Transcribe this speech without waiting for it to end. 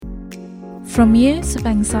From years of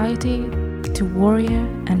anxiety to warrior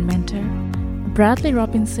and mentor, Bradley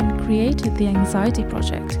Robinson created the Anxiety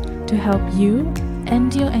Project to help you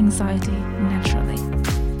end your anxiety naturally.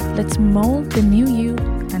 Let's mold the new you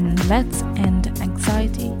and let's end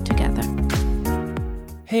anxiety together.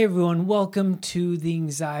 Hey everyone, welcome to the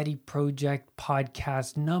Anxiety Project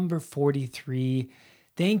podcast number 43.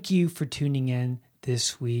 Thank you for tuning in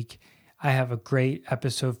this week. I have a great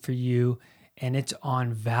episode for you, and it's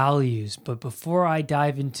on values. But before I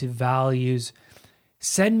dive into values,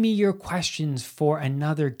 send me your questions for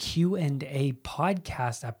another Q&A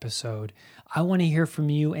podcast episode. I want to hear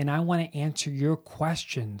from you, and I want to answer your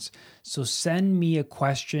questions. So send me a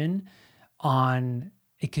question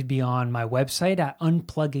it could be on my website at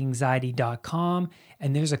unpluganxiety.com,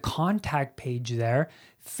 and there's a contact page there.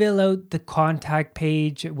 Fill out the contact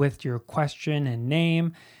page with your question and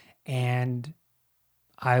name, and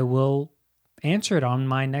I will answer it on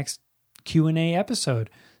my next Q&A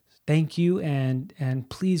episode. Thank you, and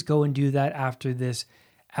please go and do that after this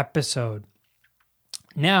episode.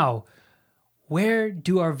 Now, where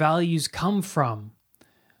do our values come from?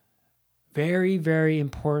 Very, very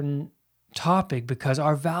important topic, because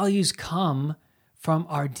our values come from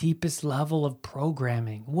our deepest level of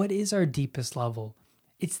programming. What is our deepest level?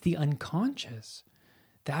 It's the unconscious.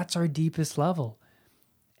 That's our deepest level.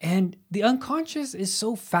 And the unconscious is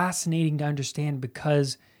so fascinating to understand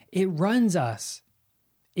because it runs us.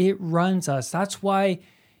 It runs us. That's why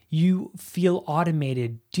you feel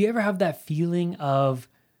automated. Do you ever have that feeling of,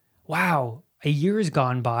 wow, a year has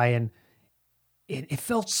gone by and it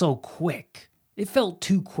felt so quick? It felt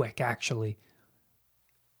too quick, actually.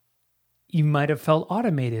 You might have felt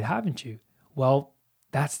automated, haven't you? Well,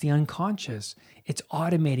 that's the unconscious. It's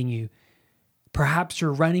automating you. Perhaps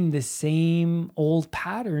you're running the same old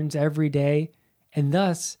patterns every day, and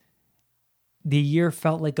thus the year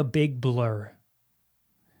felt like a big blur.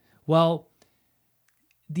 Well,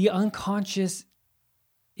 the unconscious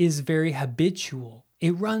is very habitual.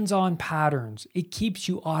 It runs on patterns. It keeps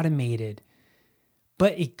you automated.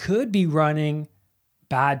 But it could be running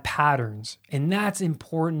bad patterns, and that's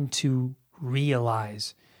important to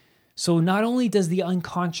realize. So not only does the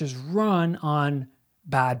unconscious run on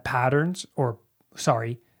bad patterns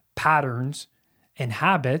and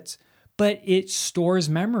habits, but it stores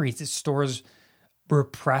memories. It stores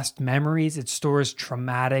repressed memories. It stores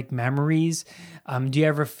traumatic memories. Do you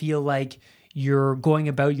ever feel like you're going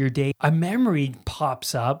about your day, a memory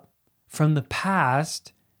pops up from the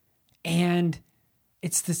past, and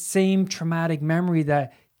it's the same traumatic memory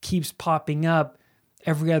that keeps popping up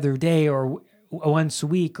every other day or once a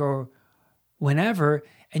week or whenever,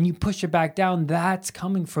 and you push it back down? That's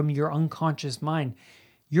coming from your unconscious mind.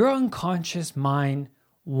 Your unconscious mind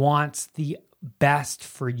wants the best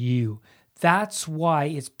for you. That's why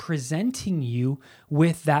it's presenting you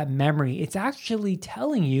with that memory. It's actually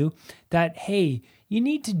telling you that, hey, you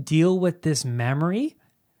need to deal with this memory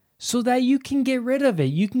so that you can get rid of it.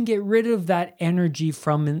 You can get rid of that energy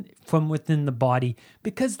from within the body,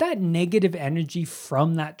 because that negative energy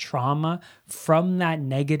from that trauma, from that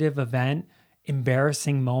negative event,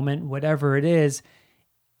 embarrassing moment, whatever it is,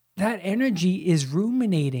 that energy is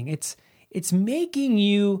ruminating. It's making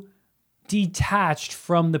you detached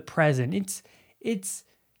from the present. It's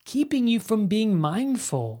keeping you from being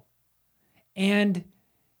mindful. And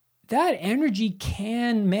that energy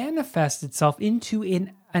can manifest itself into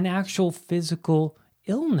an actual physical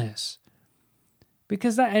illness,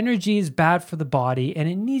 because that energy is bad for the body and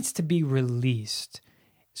it needs to be released.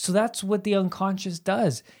 So that's what the unconscious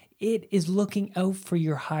does. It is looking out for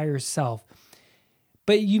your higher self.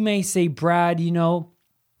 But you may say, Brad,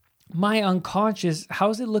 my unconscious,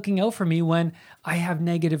 how's it looking out for me when I have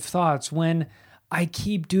negative thoughts, when I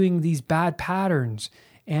keep doing these bad patterns,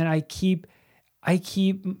 and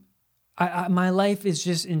my life is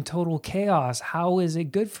just in total chaos? How is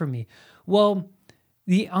it good for me? Well,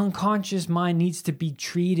 the unconscious mind needs to be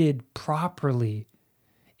treated properly.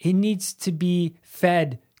 It needs to be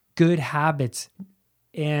fed good habits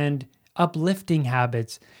and uplifting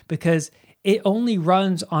habits, because it only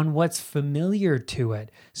runs on what's familiar to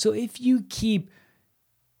it. So if you keep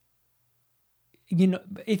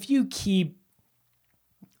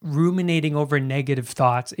ruminating over negative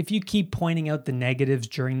thoughts, if you keep pointing out the negatives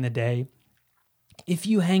during the day, if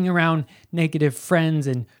you hang around negative friends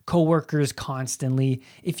and coworkers constantly,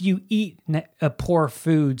 if you eat poor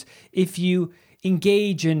foods, if you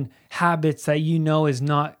engage in habits that you know is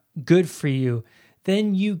not good for you,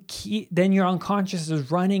 then your unconscious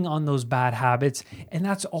is running on those bad habits, and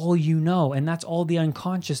that's all you know, and that's all the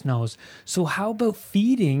unconscious knows. So how about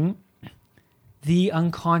feeding the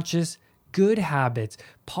unconscious good habits,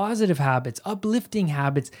 positive habits, uplifting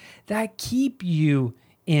habits that keep you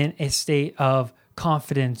in a state of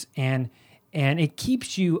confidence and it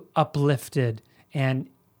keeps you uplifted and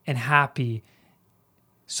happy.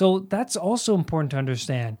 So that's also important to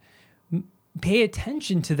understand. Pay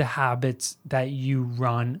attention to the habits that you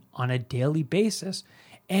run on a daily basis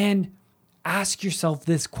and ask yourself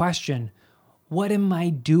this question: what am I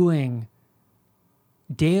doing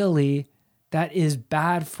daily that is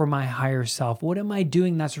bad for my higher self? What am I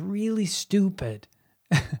doing that's really stupid?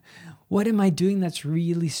 What am I doing that's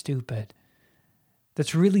really stupid?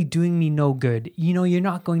 That's really doing me no good? You're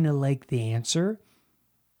not going to like the answer.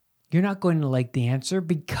 You're not going to like the answer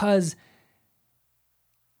because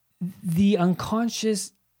the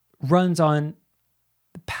unconscious runs on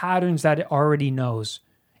patterns that it already knows,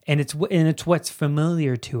 and it's what's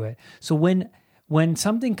familiar to it. So when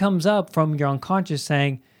something comes up from your unconscious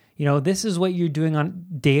saying, this is what you're doing on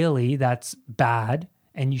daily that's bad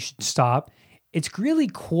and you should stop, it's really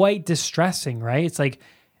quite distressing, right? It's like,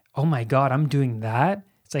 oh my God, I'm doing that.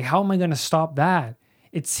 It's like, how am I going to stop that?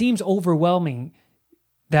 It seems overwhelming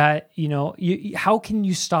that, how can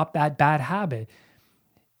you stop that bad habit?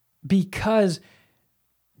 Because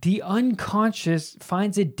the unconscious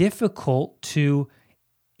finds it difficult to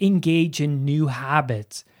engage in new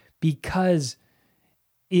habits because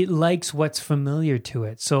it likes what's familiar to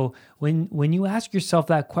it. So when you ask yourself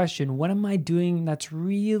that question, what am I doing that's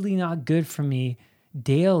really not good for me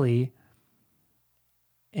daily,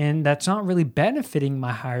 and that's not really benefiting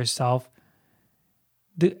my higher self,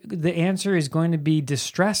 the answer is going to be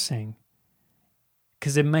distressing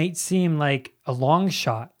because it might seem like a long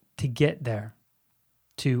shot to get there,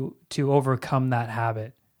 to overcome that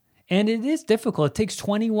habit. And it is difficult. It takes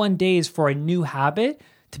 21 days for a new habit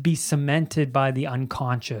to be cemented by the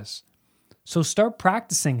unconscious. So start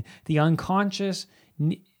practicing. The unconscious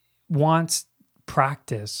wants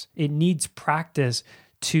practice. It needs practice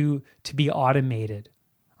to be automated.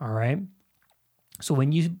 All right? So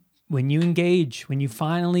when you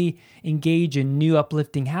finally engage in new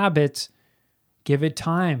uplifting habits, give it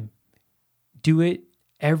time. Do it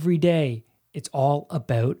every day. It's all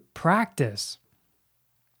about practice.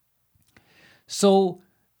 So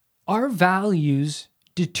our values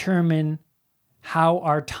determine how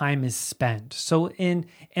our time is spent. So in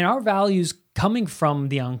our values coming from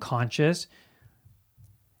the unconscious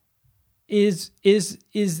is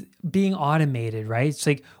being automated, right? It's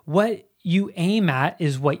like what you aim at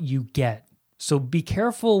is what you get. So be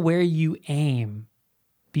careful where you aim.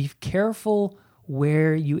 Be careful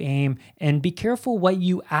where you aim and be careful what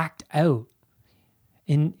you act out.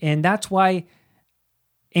 And that's why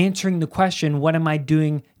answering the question, what am I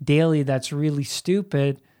doing daily that's really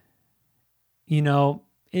stupid, it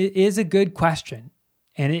is a good question.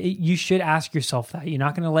 And you should ask yourself that. You're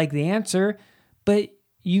not going to like the answer, but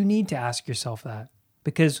you need to ask yourself that.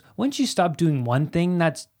 Because once you stop doing one thing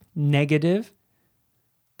that's negative,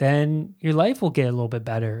 then your life will get a little bit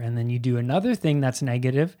better. And then you do another thing that's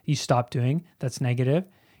negative, you stop doing, that's negative.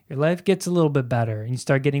 Your life gets a little bit better and you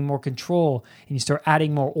start getting more control and you start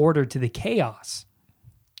adding more order to the chaos.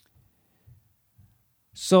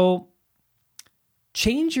 So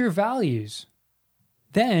change your values.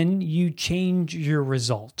 Then you change your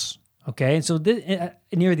results. Okay. And so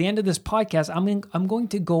near the end of this podcast, I'm going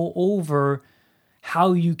to go over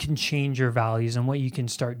how you can change your values and what you can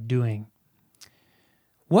start doing.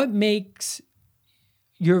 What makes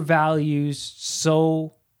your values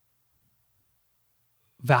so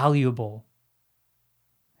valuable?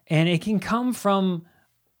 And it can come from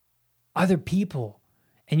other people.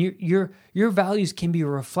 And your values can be a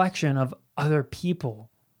reflection of other people.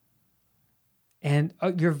 And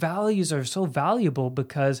your values are so valuable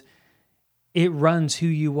because it runs who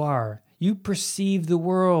you are. You perceive the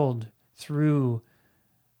world through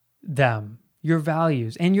them, your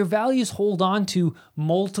values. And your values hold on to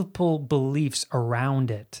multiple beliefs around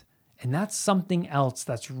it. And that's something else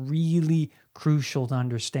that's really crucial to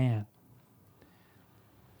understand.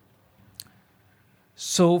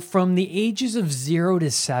 So from the ages of 0 to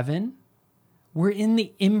 7, we're in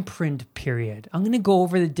the imprint period. I'm going to go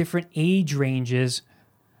over the different age ranges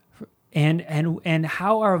and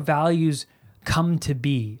how our values come to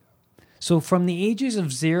be. So from the ages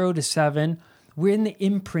of 0 to 7, we're in the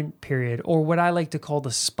imprint period, or what I like to call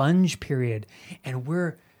the sponge period. And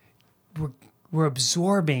we're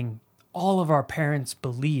absorbing all of our parents'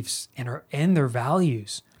 beliefs and their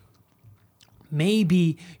values.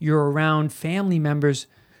 Maybe you're around family members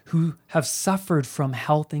who have suffered from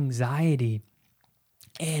health anxiety,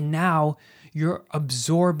 and now you're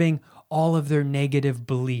absorbing all of their negative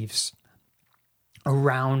beliefs.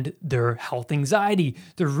 around their health anxiety.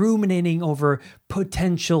 They're ruminating over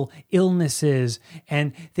potential illnesses,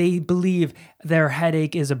 and they believe their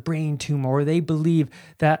headache is a brain tumor, or they believe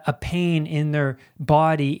that a pain in their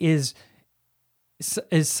body is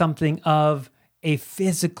something of a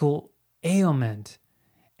physical ailment.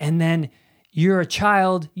 And then you're a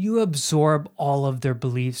child, you absorb all of their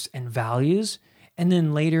beliefs and values, and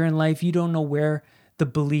then later in life, you don't know where the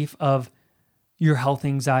belief of your health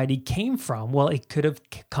anxiety came from. Well, it could have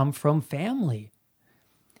come from family.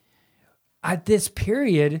 At this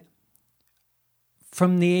period,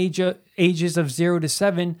 from the ages of 0 to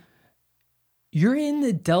 7, you're in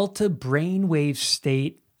the delta brainwave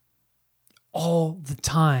state all the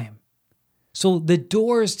time. So the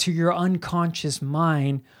doors to your unconscious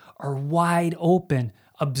mind are wide open,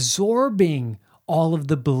 absorbing all of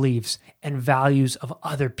the beliefs and values of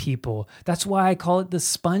other people. That's why I call it the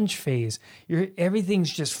sponge phase.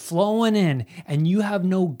 Everything's just flowing in, and you have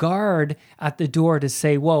no guard at the door to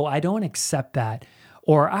say, whoa, I don't accept that,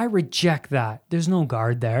 or I reject that. There's no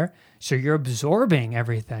guard there. So you're absorbing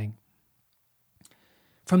everything.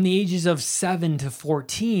 From the ages of 7 to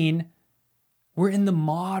 14, we're in the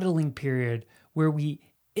modeling period where we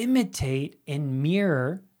imitate and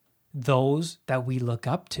mirror those that we look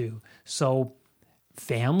up to. So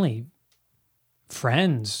family,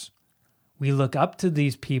 friends, we look up to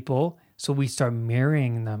these people, so we start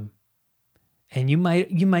mirroring them. And you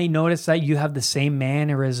might notice that you have the same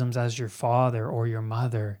mannerisms as your father or your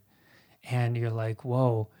mother, and you're like,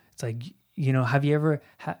 whoa. It's like, have you ever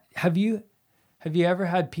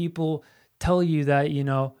had people tell you that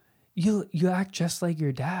you act just like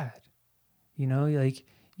your dad,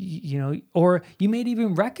 or you may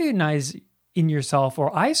even recognize in yourself,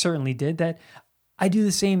 or I certainly did, that I do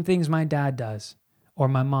the same things my dad does or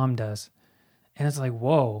my mom does. And it's like,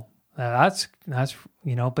 whoa, that's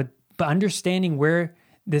but understanding where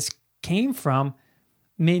this came from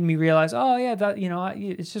made me realize, oh yeah, that,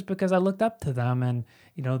 it's just because I looked up to them, and,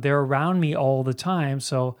 they're around me all the time.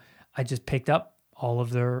 So I just picked up all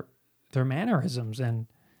of their mannerisms and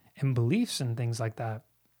beliefs and things like that.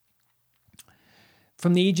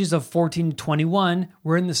 From the ages of 14 to 21,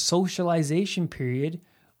 we're in the socialization period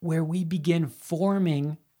where we begin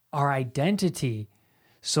forming our identity.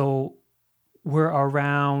 So we're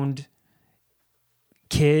around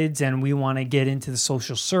kids and we want to get into the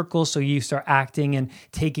social circle. So you start acting and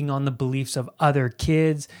taking on the beliefs of other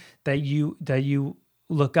kids that you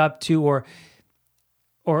look up to, or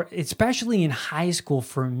especially in high school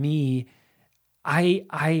for me,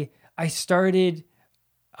 I started,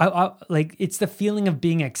 like, it's the feeling of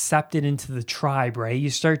being accepted into the tribe, right? You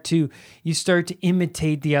start to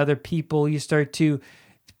imitate the other people. You start to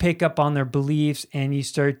pick up on their beliefs, and you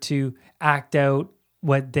start to act out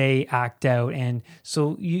what they act out. And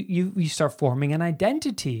so you start forming an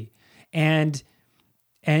identity, and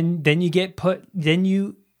then you get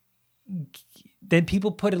then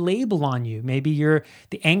people put a label on you. Maybe you're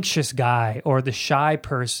the anxious guy, or the shy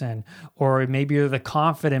person, or maybe you're the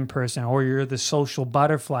confident person, or you're the social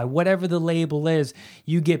butterfly. Whatever the label is,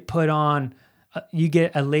 you get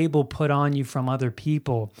a label put on you from other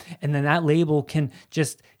people. And then that label can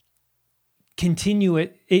just continue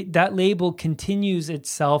that label continues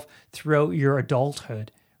itself throughout your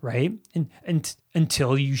adulthood, right? And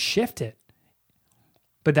until you shift it.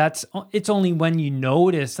 But it's only when you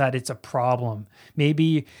notice that it's a problem.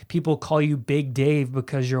 Maybe people call you Big Dave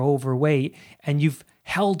because you're overweight, and you've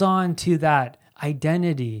held on to that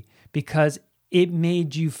identity because it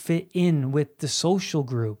made you fit in with the social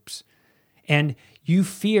groups. And you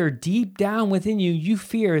fear deep down within you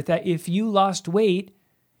fear that if you lost weight,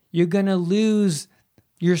 you're going to lose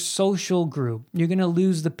your social group. You're going to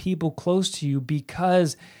lose the people close to you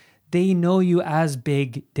because they know you as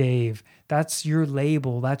Big Dave. That's your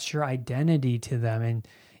label. That's your identity to them. And,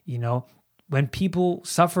 when people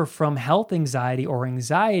suffer from health anxiety or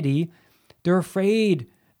anxiety, they're afraid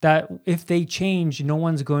that if they change, no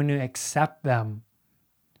one's going to accept them,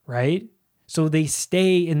 right? So they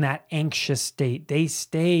stay in that anxious state. They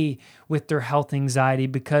stay with their health anxiety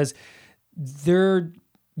because their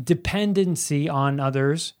dependency on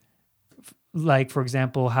others, like, for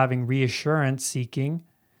example, having reassurance seeking,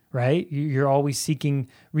 right? You're always seeking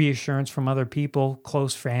reassurance from other people,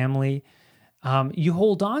 close family. You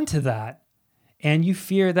hold on to that. And you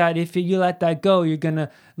fear that if you let that go, you're going to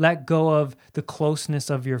let go of the closeness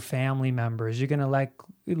of your family members. You're going to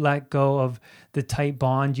let go of the tight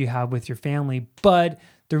bond you have with your family. But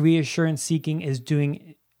the reassurance seeking is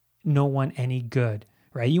doing no one any good,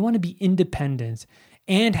 right? You want to be independent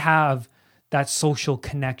and have that social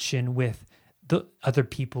connection with the other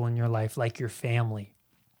people in your life, like your family.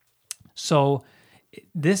 So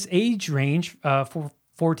this age range,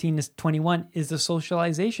 14 to 21, is the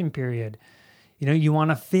socialization period. You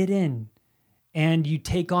want to fit in, and you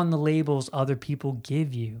take on the labels other people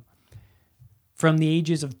give you. From the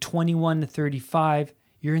ages of 21 to 35,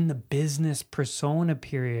 you're in the business persona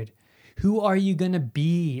period. Who are you going to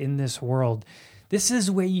be in this world? This is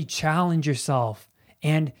where you challenge yourself,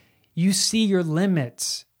 and you see your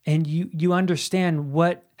limits, and you understand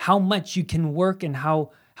how much you can work and how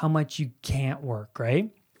much you can't work, right?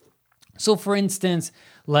 So for instance,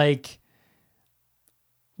 like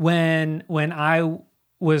when I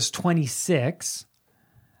was 26,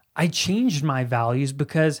 I changed my values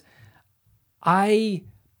because I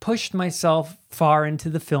pushed myself far into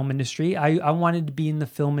the film industry. I wanted to be in the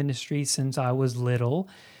film industry since I was little.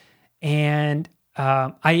 And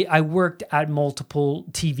I worked at multiple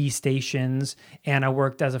TV stations, and I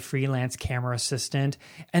worked as a freelance camera assistant.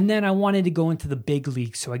 And then I wanted to go into the big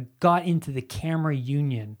leagues. So I got into the camera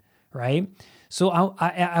union, right? So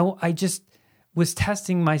I just was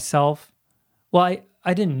testing myself. Well,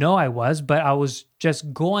 I didn't know I was, but I was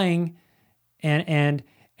just going and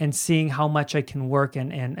seeing how much I can work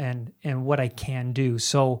and what I can do.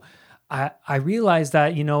 So I realized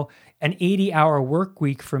that, an 80-hour work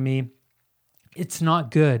week for me, it's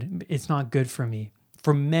not good. It's not good for me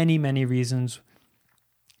for many, many reasons.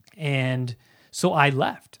 And so I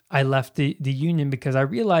left. I left the union because I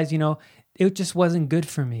realized, it just wasn't good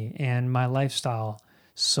for me and my lifestyle.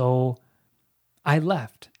 So I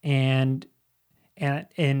left. And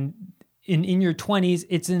in your 20s,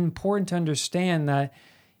 it's important to understand that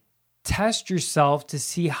test yourself to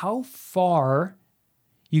see how far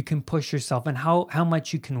you can push yourself and how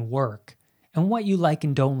much you can work and what you like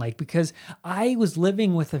and don't like. Because I was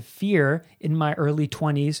living with a fear in my early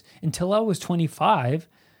 20s until I was 25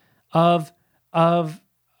 of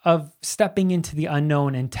stepping into the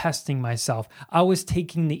unknown and testing myself. I was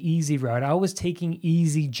taking the easy route. I was taking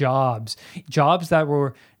easy jobs that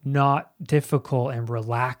were not difficult and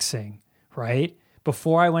relaxing, right?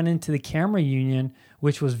 Before I went into the camera union,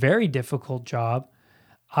 which was a very difficult job,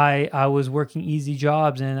 I was working easy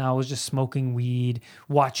jobs, and I was just smoking weed,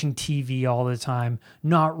 watching TV all the time,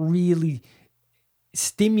 not really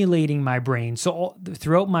stimulating my brain. So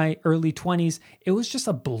throughout my early 20s, it was just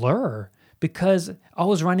a blur because I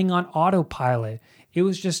was running on autopilot. It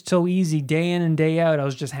was just so easy day in and day out. I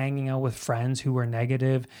was just hanging out with friends who were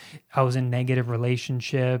negative. I was in negative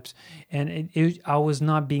relationships, and I was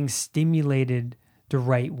not being stimulated the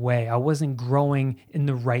right way. I wasn't growing in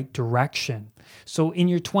the right direction. So in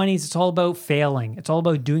your 20s, it's all about failing. It's all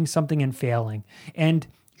about doing something and failing. And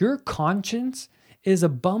your conscience is a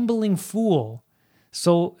bumbling fool.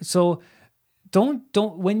 So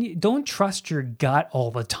don't trust your gut all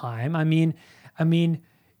the time. I mean,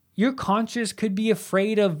 your conscience could be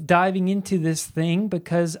afraid of diving into this thing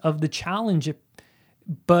because of the challenge,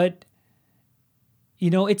 but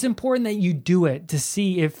it's important that you do it to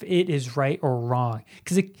see if it is right or wrong,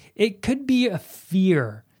 because it could be a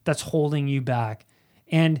fear that's holding you back,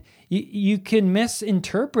 and you can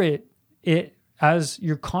misinterpret it as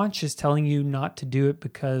your conscience telling you not to do it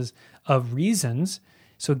because of reasons.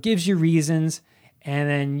 So it gives you reasons, and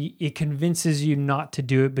then it convinces you not to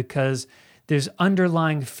do it because there's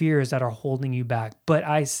underlying fears that are holding you back. But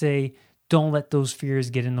I say, don't let those fears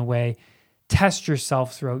get in the way. Test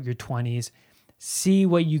yourself throughout your 20s. See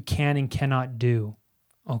what you can and cannot do,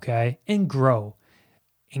 okay? And grow.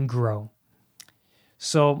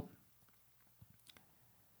 So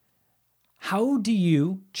how do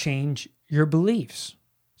you change your beliefs?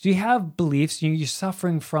 So you have beliefs, you're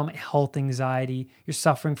suffering from health anxiety, you're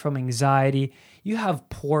suffering from anxiety, you have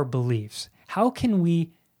poor beliefs. How can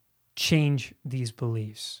we change these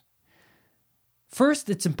beliefs? First,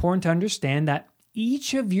 it's important to understand that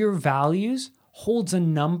each of your values holds a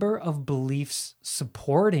number of beliefs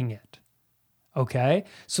supporting it. Okay?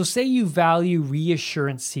 So say you value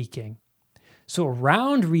reassurance seeking. So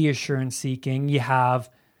around reassurance seeking, you have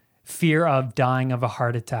fear of dying of a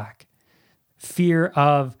heart attack, fear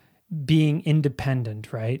of being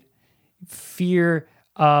independent, right? Fear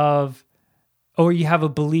of, or you have a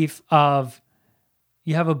belief of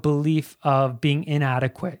being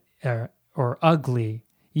inadequate or ugly.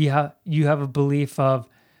 You have a belief of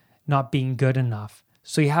not being good enough.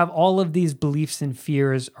 So you have all of these beliefs and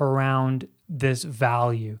fears around this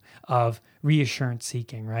value of reassurance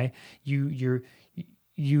seeking, right? You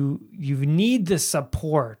need the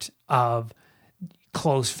support of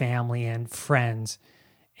close family and friends,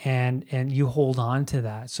 and you hold on to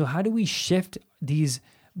that. So how do we shift these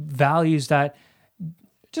values that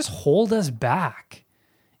just hold us back?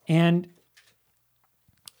 And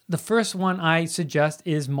the first one I suggest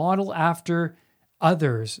is model after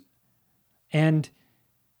others. And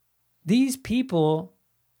these people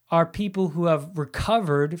are people who have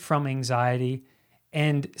recovered from anxiety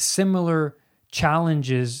and similar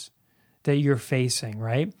challenges that you're facing,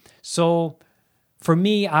 right? So for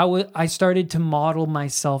me, I started to model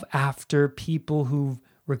myself after people who've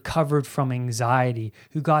recovered from anxiety,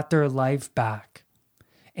 who got their life back.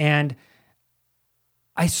 And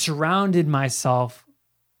I surrounded myself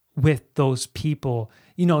with those people,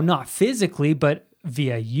 not physically, but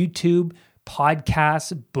via YouTube,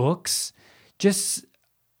 podcasts, books.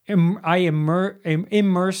 I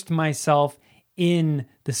immersed myself in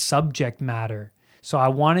the subject matter. So I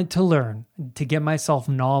wanted to learn, to get myself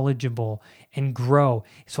knowledgeable and grow.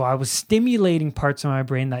 So I was stimulating parts of my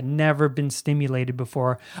brain that never been stimulated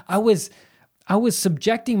before. I was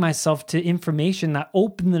subjecting myself to information that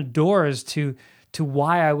opened the doors to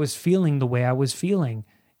why I was feeling the way I was feeling.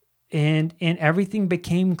 And everything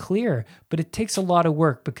became clear. But it takes a lot of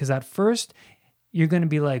work, because at first you're going to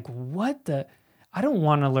be like, I don't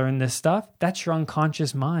want to learn this stuff. That's your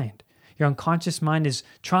unconscious mind. Your unconscious mind is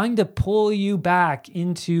trying to pull you back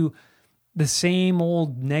into the same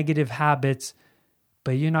old negative habits,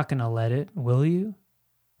 but you're not going to let it, will you?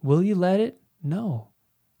 Will you let it? No.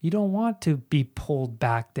 You don't want to be pulled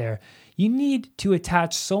back there. You need to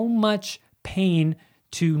attach so much pain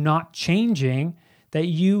to not changing that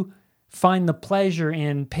you find the pleasure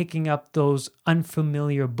in picking up those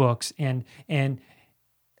unfamiliar books and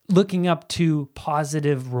looking up to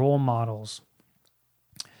positive role models.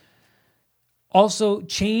 Also,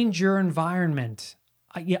 change your environment.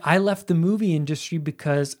 I left the movie industry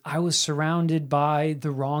because I was surrounded by the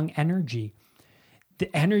wrong energy.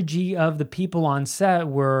 The energy of the people on set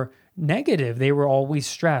were negative. They were always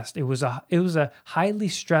stressed. It was a highly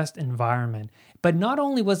stressed environment. But not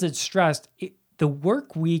only was it stressed, the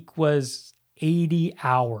work week was 80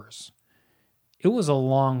 hours. It was a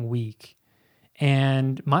long week.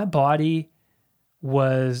 And my body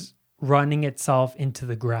was running itself into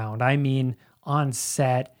the ground. I mean, on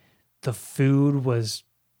set, the food was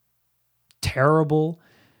terrible.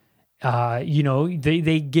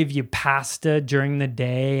 They give you pasta during the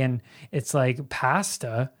day, and it's like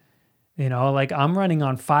pasta, like I'm running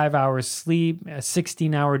on 5 hours sleep,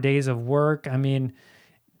 16-hour days of work. I mean,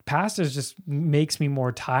 pasta just makes me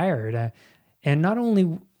more tired. And not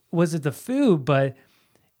only was it the food, but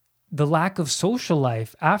the lack of social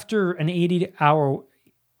life. After an 80-hour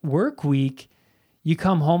work week, you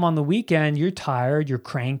come home on the weekend, you're tired, you're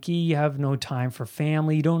cranky, you have no time for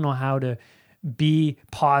family, you don't know how to be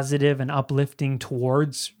positive and uplifting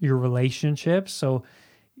towards your relationships. So,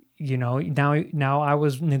 now I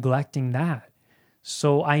was neglecting that.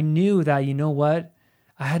 So I knew that,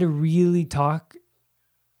 I had to really talk.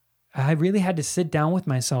 I really had to sit down with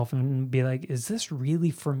myself and be like, is this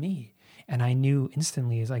really for me? And I knew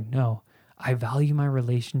instantly, it's like, no, I value my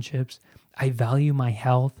relationships. I value my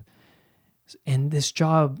health. And this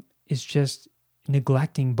job is just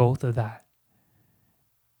neglecting both of that.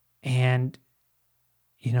 And,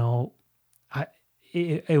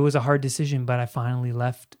 it was a hard decision, but I finally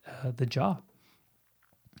left the job.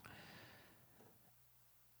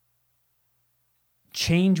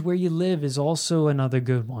 Change where you live is also another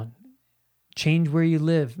good one. Change where you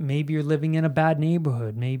live. Maybe you're living in a bad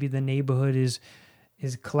neighborhood. Maybe the neighborhood is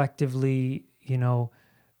collectively,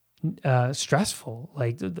 stressful.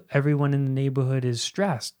 Like everyone in the neighborhood is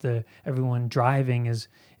stressed. Everyone driving is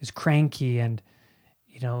cranky, and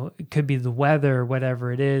it could be the weather,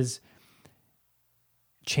 whatever it is.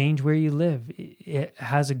 Change where you live. It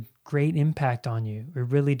has a great impact on you. It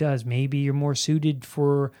really does. Maybe you're more suited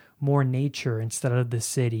for more nature instead of the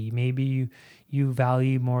city. Maybe you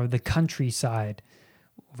value more the countryside,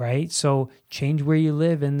 right? So change where you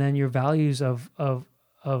live, and then your values of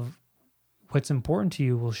what's important to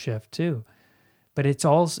you will shift too. But it's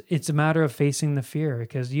a matter of facing the fear,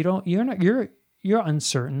 because you're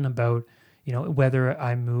uncertain about, whether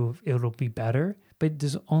I move, it'll be better. But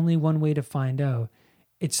there's only one way to find out.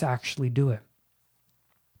 It's to actually do it.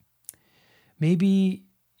 Maybe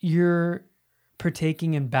you're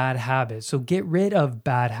partaking in bad habits. So get rid of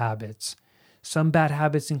bad habits. Some bad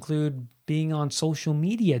habits include being on social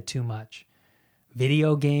media too much,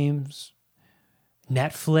 video games,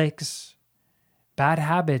 Netflix. Bad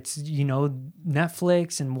habits,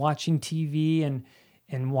 Netflix and watching TV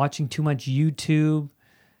and watching too much YouTube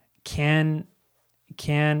can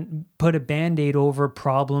put a Band-Aid over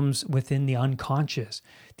problems within the unconscious.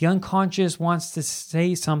 The unconscious wants to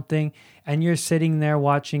say something, and you're sitting there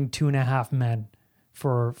watching 2.5 Men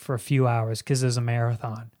for a few hours because there's a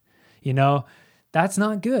marathon. That's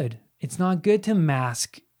not good. It's not good to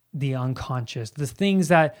mask the unconscious, the things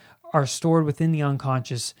that are stored within the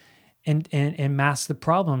unconscious and mask the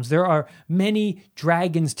problems. There are many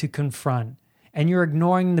dragons to confront, and you're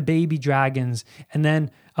ignoring the baby dragons, and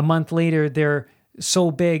then a month later they're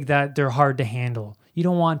so big that they're hard to handle. You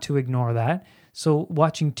don't want to ignore that. So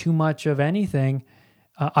watching too much of anything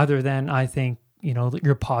other than, I think,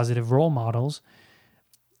 your positive role models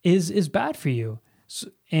is bad for you. So,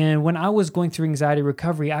 and when I was going through anxiety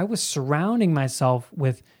recovery, I was surrounding myself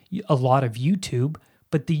with a lot of YouTube,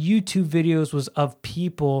 but the YouTube videos was of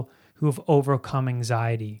people who have overcome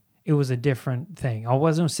anxiety. It was a different thing. I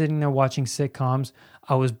wasn't sitting there watching sitcoms.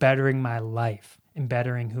 I was bettering my life and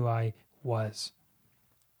bettering who I was.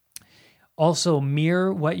 Also,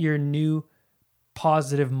 mirror what your new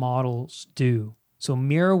positive models do. So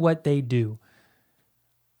mirror what they do.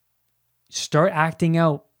 Start acting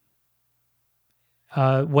out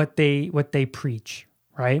what they preach,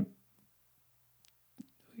 right?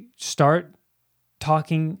 Start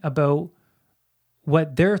talking about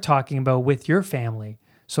what they're talking about with your family.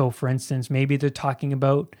 So, for instance, maybe they're talking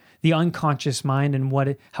about the unconscious mind and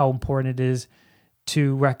how important it is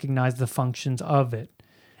to recognize the functions of it.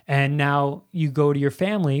 And now you go to your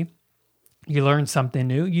family, you learn something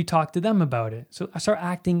new, you talk to them about it. So start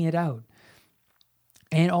acting it out.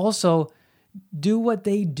 And also do what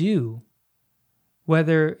they do,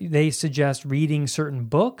 whether they suggest reading certain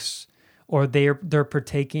books or they're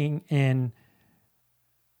partaking in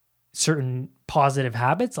certain positive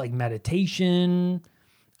habits like meditation,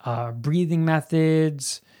 breathing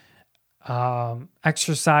methods,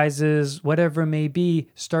 exercises, whatever it may be.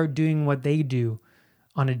 Start doing what they do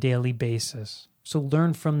on a daily basis. So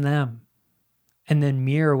learn from them and then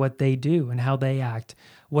mirror what they do and how they act.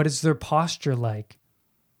 What is their posture like?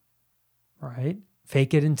 Right?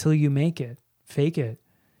 Fake it until you make it. Fake it.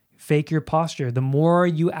 Fake your posture. The more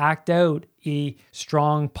you act out a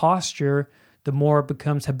strong posture, the more it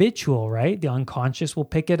becomes habitual, right? The unconscious will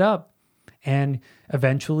pick it up. And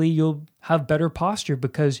eventually you'll have better posture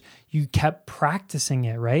because you kept practicing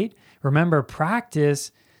it, right? Remember,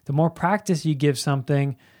 practice, the more practice you give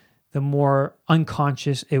something, the more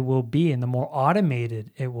unconscious it will be and the more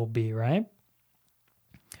automated it will be, right?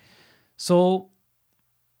 So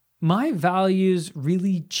my values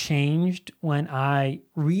really changed when I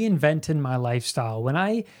reinvented my lifestyle.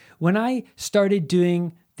 When I started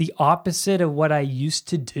doing the opposite of what I used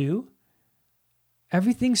to do,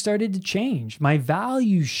 everything started to change. My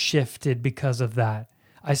values shifted because of that.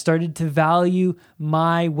 I started to value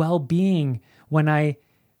my well-being when I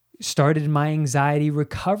started my anxiety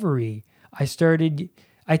recovery. I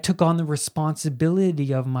took on the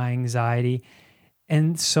responsibility of my anxiety.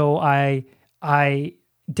 And so I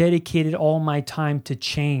dedicated all my time to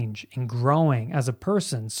change and growing as a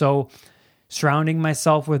person. So surrounding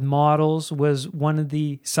myself with models was one of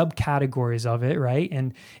the subcategories of it, right?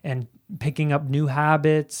 And picking up new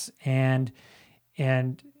habits and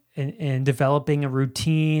developing a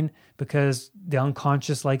routine, because the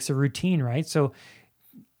unconscious likes a routine, right? So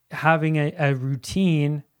having a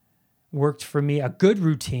routine worked for me, a good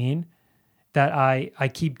routine that I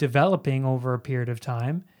keep developing over a period of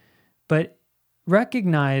time. But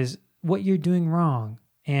recognize what you're doing wrong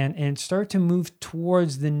and start to move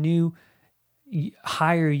towards the new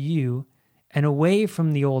higher you and away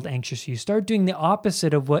from the old anxious you. Start doing the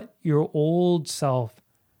opposite of what your old self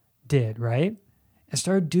did, right? And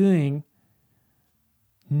start doing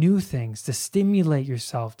new things to stimulate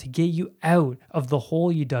yourself, to get you out of the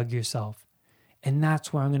hole you dug yourself. And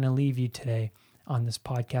that's where I'm going to leave you today on this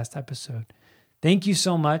podcast episode. Thank you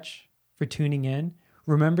so much for tuning in.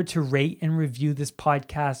 Remember to rate and review this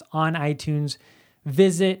podcast on iTunes.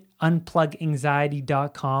 Visit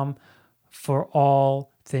unpluganxiety.com for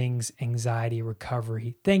all things anxiety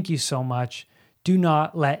recovery. Thank you so much. Do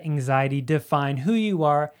not let anxiety define who you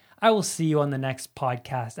are. I will see you on the next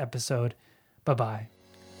podcast episode. Bye-bye.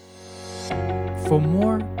 For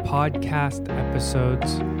more podcast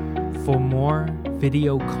episodes, for more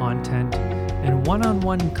video content, and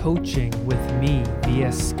one-on-one coaching with me via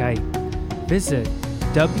Skype, visit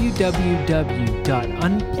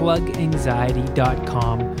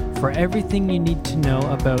www.unpluganxiety.com for everything you need to know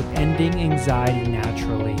about ending anxiety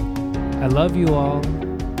naturally. I love you all.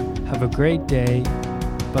 Have a great day.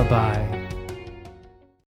 Bye-bye.